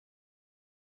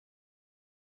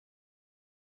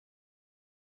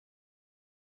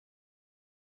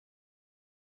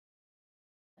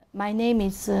My name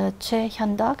is Choe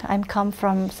Hyondok. I come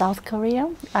from South Korea.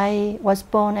 I was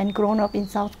born and grown up in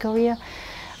South Korea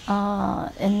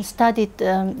and studied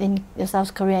in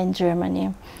South Korea and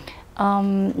Germany.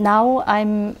 Now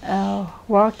I'm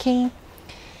working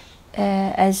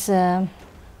as a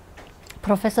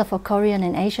professor for Korean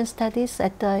and Asian Studies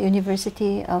at the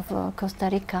University of Costa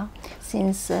Rica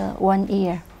since 1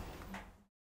 year.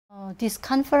 This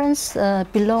conference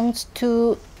belongs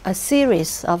to a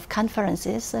series of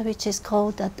conferences which is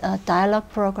called a dialogue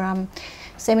program,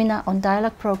 seminar on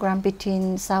dialogue program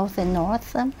between South and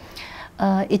North.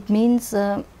 It means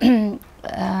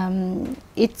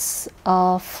it's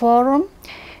a forum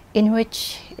in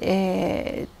which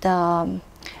the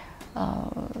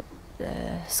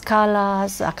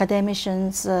scholars,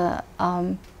 academicians,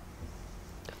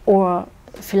 or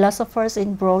philosophers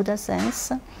in broader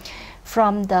sense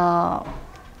from the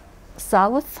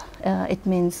South, it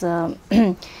means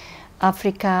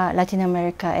Africa, Latin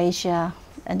America, Asia,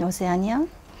 and Oceania,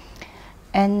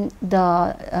 and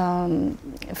the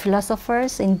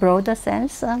philosophers in broader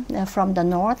sense from the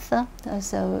North,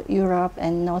 so Europe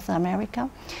and North America,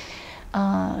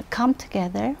 come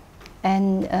together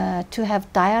and to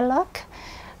have dialogue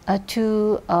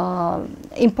to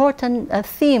important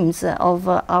themes of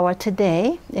our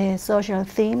today, social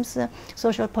themes,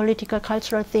 social, political,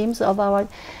 cultural themes of our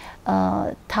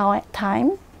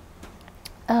time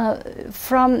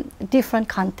from different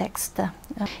contexts.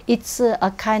 It's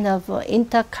a kind of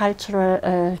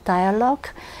intercultural dialogue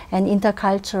and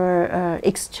intercultural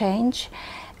exchange,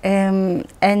 and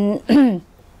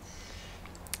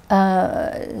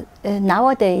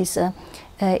nowadays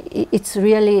it's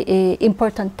really an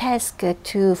important task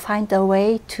to find a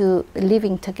way to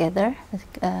living together,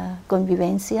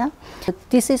 convivencia.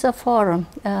 This is a forum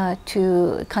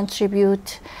to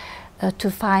contribute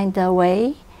to find a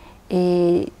way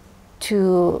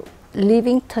to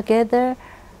living together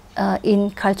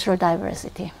in cultural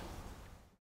diversity.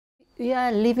 We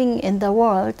are living in the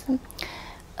world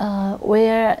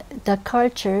where the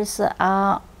cultures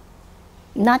are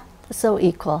not so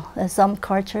equal. Some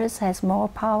cultures has more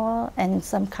power and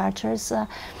some cultures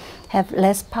have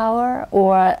less power,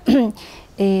 or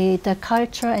the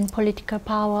culture and political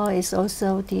power is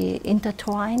also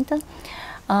intertwined.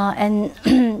 And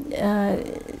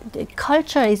the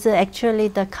culture is actually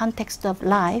the context of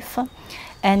life,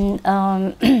 and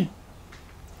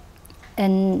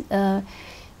in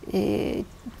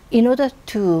order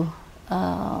to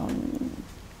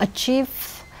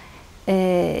achieve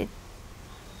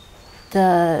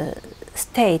the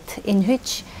state in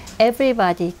which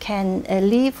everybody can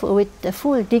live with the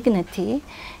full dignity,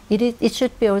 it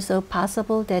should be also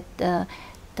possible that the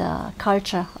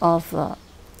culture of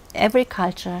every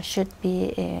culture should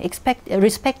be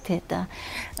respected.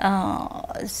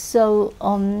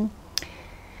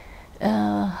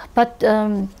 But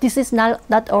this is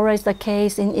not always the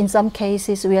case. In some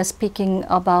cases, we are speaking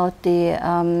about the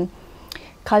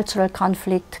cultural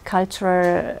conflict,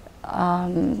 cultural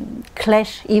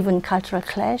clash, even cultural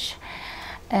clash.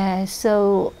 In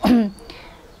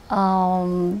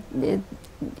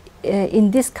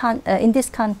this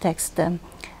context,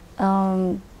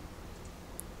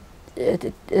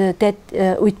 that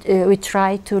we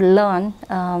try to learn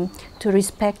to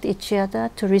respect each other,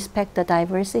 to respect the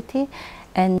diversity,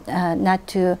 and not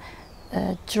to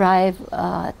drive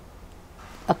a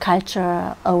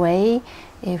culture away,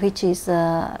 which is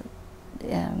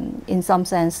in some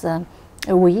sense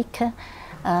weak.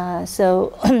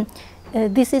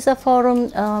 This is a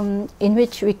forum in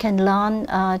which we can learn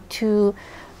to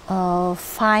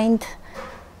find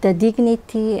the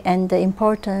dignity and the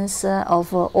importance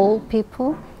of all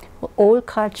people, all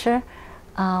culture,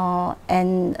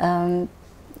 and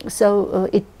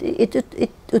it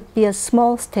would be a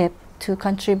small step to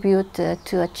contribute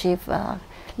to achieve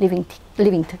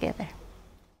living together.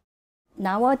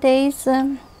 Nowadays,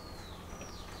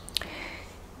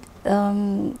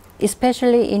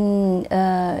 especially in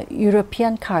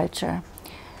European culture,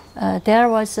 there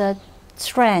was a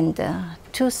trend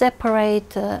to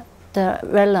separate the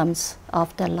realms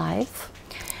of the life.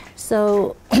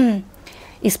 So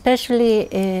especially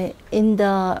in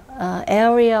the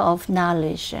area of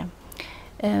knowledge,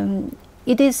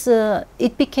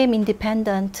 it became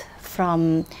independent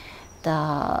from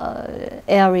the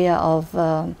area of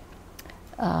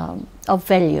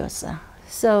values.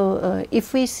 So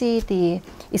if we see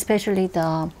especially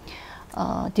the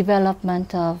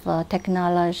development of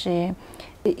technology,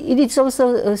 it is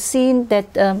also seen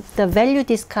that the value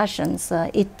discussions,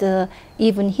 it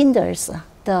even hinders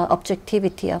the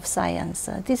objectivity of science.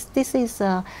 This is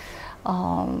a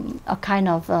kind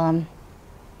of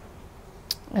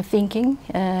thinking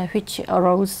which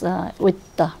arose with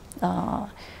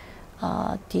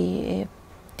the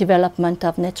development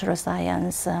of natural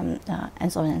science and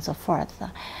so on and so forth.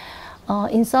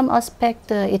 In some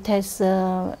aspect, it has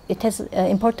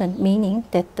important meaning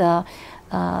that the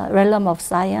realm of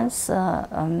science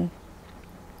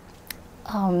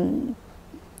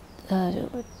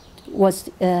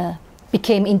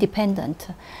became independent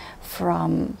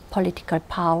from political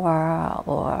power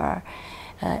or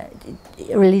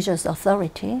religious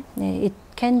authority. It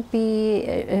can be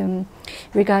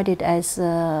regarded as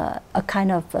a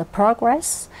kind of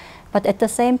progress, but at the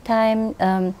same time,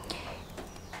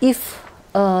 if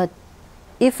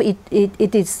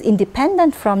it is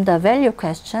independent from the value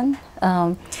question,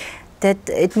 that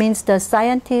it means the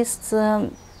scientists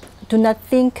do not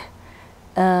think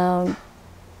the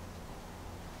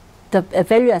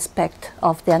value aspect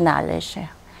of their knowledge.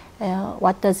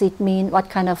 What does it mean? What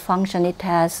kind of function it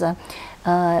has?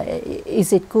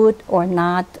 Is it good or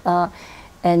not?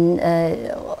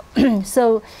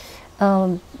 So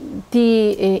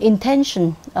the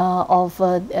intention of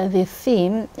the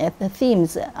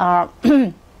themes are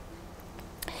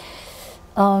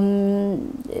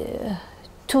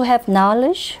to have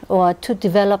knowledge or to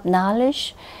develop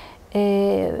knowledge,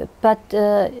 but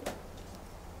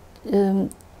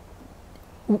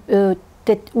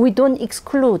that we don't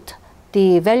exclude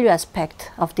the value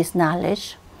aspect of this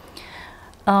knowledge.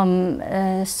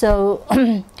 So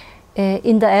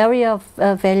in the area of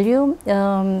value,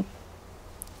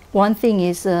 one thing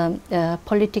is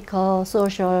political,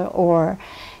 social, or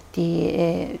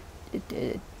the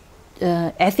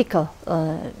ethical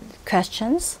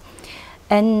questions,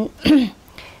 and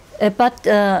but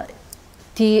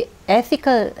the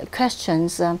ethical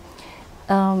questions,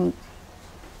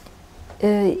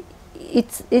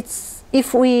 it's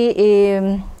if we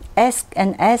ask the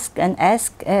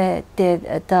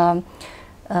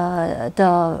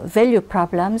value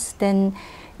problems, then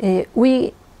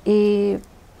we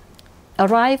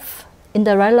arrive in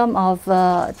the realm of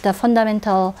the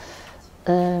fundamental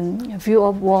view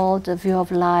of world, view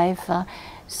of life.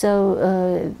 So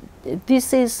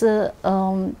this is a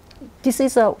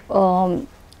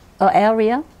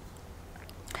area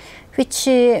which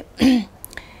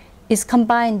is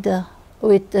combined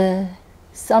with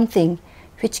something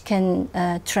which can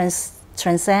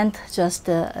transcend just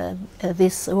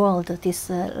this world, this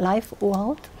life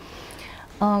world.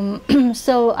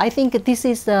 So I think this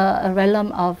is a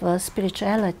realm of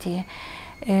spirituality.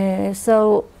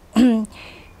 So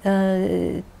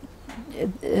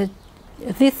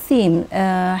this theme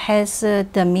has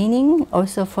the meaning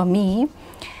also for me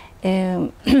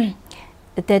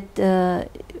that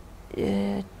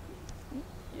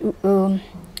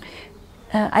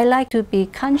I like to be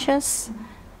conscious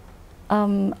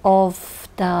of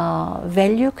the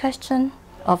value question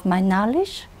of my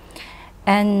knowledge,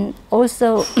 and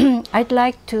also I'd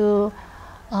like to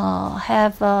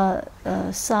have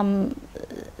some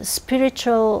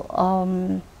spiritual,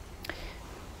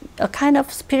 a kind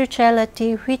of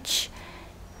spirituality which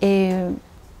can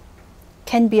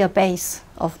be a base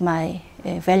of my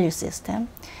value system.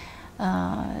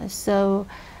 So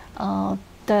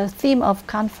the theme of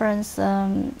conference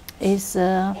is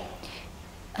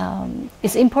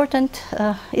important.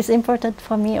 Is important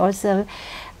for me also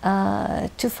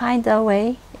to find a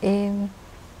way,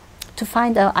 to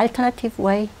find an alternative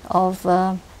way of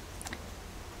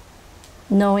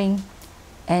knowing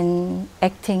and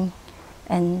acting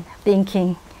and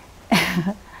thinking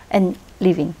and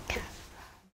living.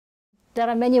 There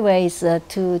are many ways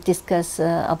to discuss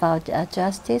about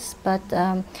justice, but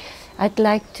I'd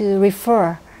like to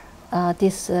refer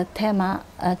this the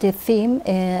theme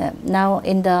now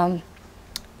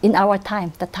in our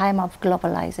time, the time of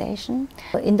globalization.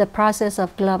 In the process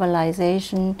of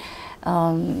globalization,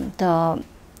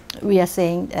 we are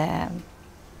saying,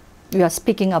 we are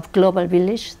speaking of global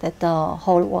village, that the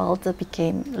whole world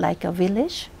became like a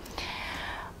village.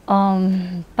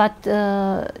 But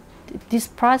this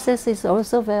process is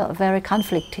also very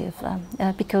conflictive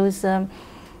because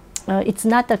it's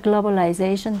not a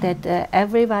globalization that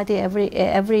everybody,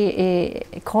 every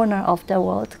corner of the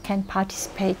world can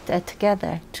participate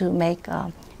together to make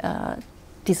a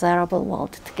desirable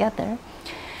world together.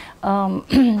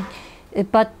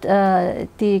 But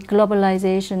the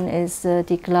globalization is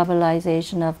the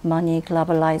globalization of money,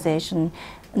 globalization,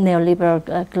 neoliberal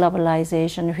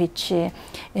globalization, which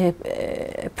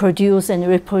produce and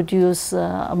reproduce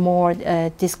more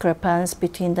discrepancy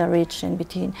between the rich and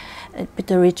between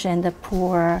the rich and the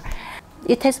poor.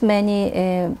 It has many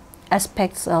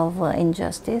aspects of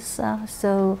injustice.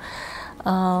 So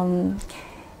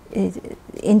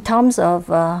in terms of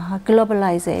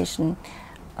globalization,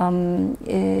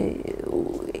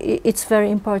 it's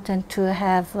very important to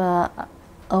have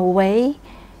a way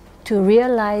to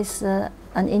realize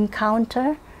an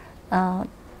encounter,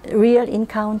 real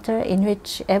encounter in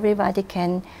which everybody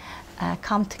can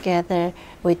come together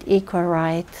with equal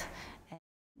rights.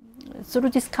 Through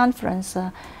this conference,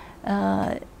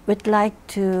 we'd like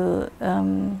to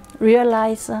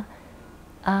realize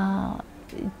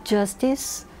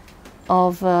justice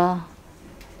of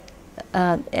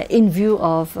in view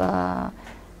of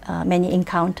many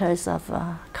encounters of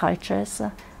cultures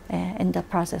in the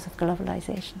process of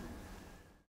globalization.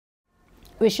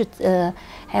 We should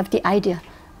have the idea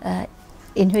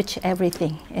in which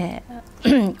everything,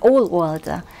 all world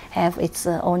have its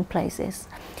own places.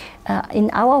 In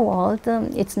our world,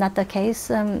 it's not the case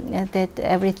that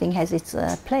everything has its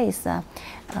place.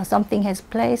 Something has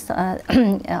place,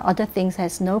 other things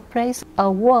has no place. A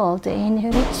world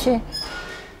in which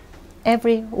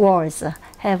every world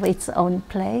have its own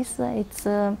place. It's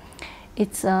a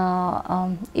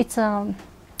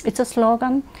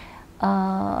slogan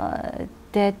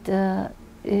that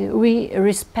we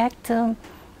respect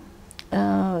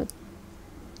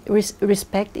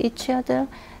respect each other,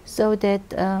 so that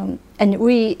and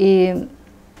we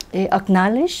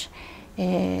acknowledge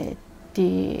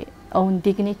the own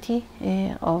dignity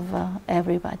of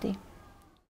everybody.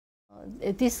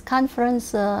 This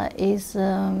conference is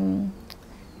a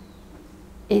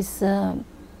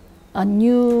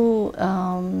new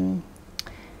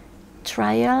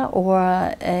trial or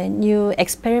a new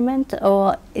experiment,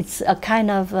 or it's a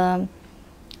kind of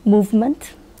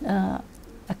movement, a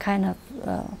kind of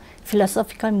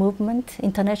philosophical movement,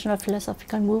 international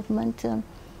philosophical movement,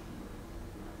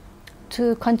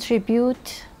 to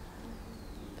contribute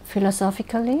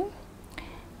philosophically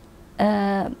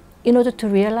in order to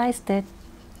realize that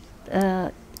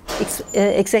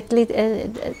exactly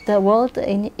the world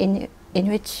in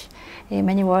which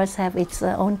many worlds have its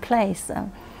own place.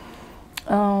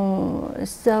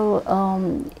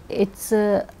 It's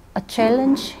a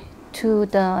challenge to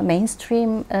the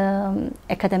mainstream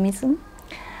academicism.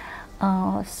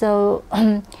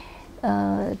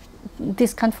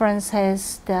 This conference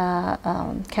has the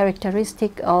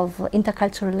characteristic of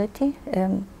interculturality.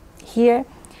 Here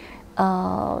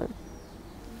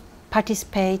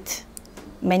participate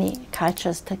many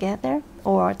cultures together,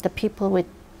 or the people with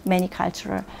many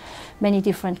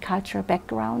different cultural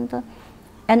background.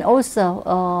 And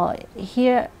also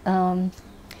here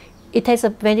it has a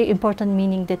very important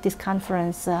meaning that this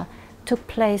conference took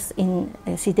place in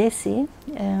CIDECI,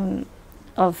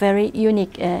 a very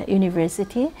unique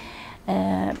university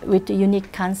with a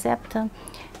unique concept.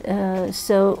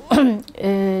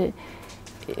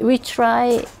 We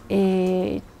try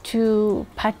to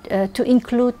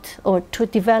include or to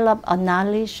develop a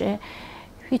knowledge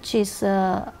which is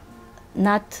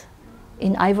not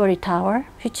in ivory tower,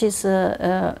 which is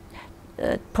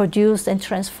produced and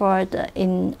transferred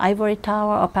in ivory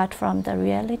tower apart from the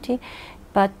reality,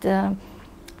 but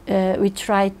we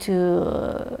try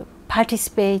to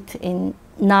participate in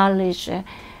knowledge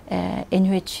in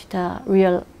which the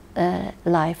real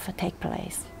life take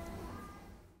place.